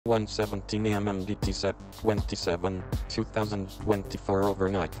1:17 a.m. MDT Sep 27, 2024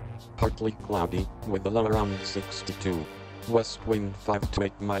 overnight. Partly cloudy, with a low around 62. West wind 5 to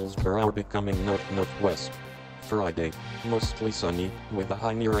 8 miles per hour becoming north-northwest. Friday, mostly sunny, with a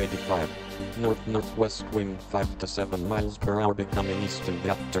high near 85. North-northwest wind 5 to 7 miles per hour becoming east in the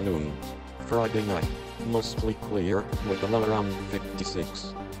afternoon. Friday night, mostly clear, with a low around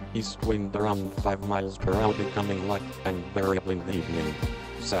 56. East wind around 5 miles per hour becoming light and variable in the evening.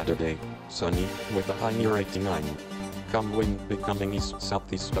 Saturday, sunny, with a high near 89. Calm wind becoming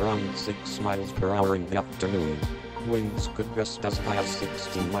east-southeast around 6 miles per hour in the afternoon. Winds could gust as high as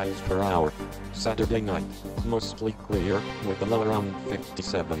 16 miles per hour. Saturday night, mostly clear, with a low around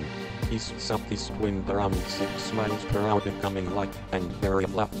 57. East-southeast wind around 6 miles per hour becoming light and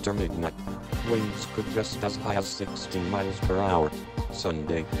variable after midnight. Winds could gust as high as 16 miles per hour.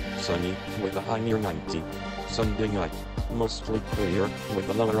 Sunday, sunny, with a high near 90. Sunday night, mostly clear, with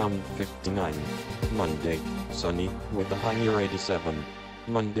a low around 59. Monday, sunny, with a high near 87.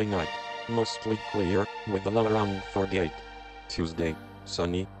 Monday night, mostly clear, with a low around 48. Tuesday,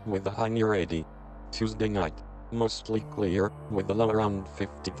 sunny, with a high near 80. Tuesday night, mostly clear, with a low around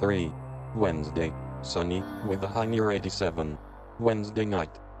 53. Wednesday, sunny, with a high near 87. Wednesday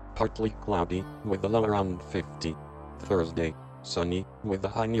night, partly cloudy, with a low around 50. Thursday, sunny, with a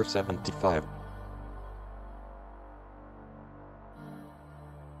high near 75.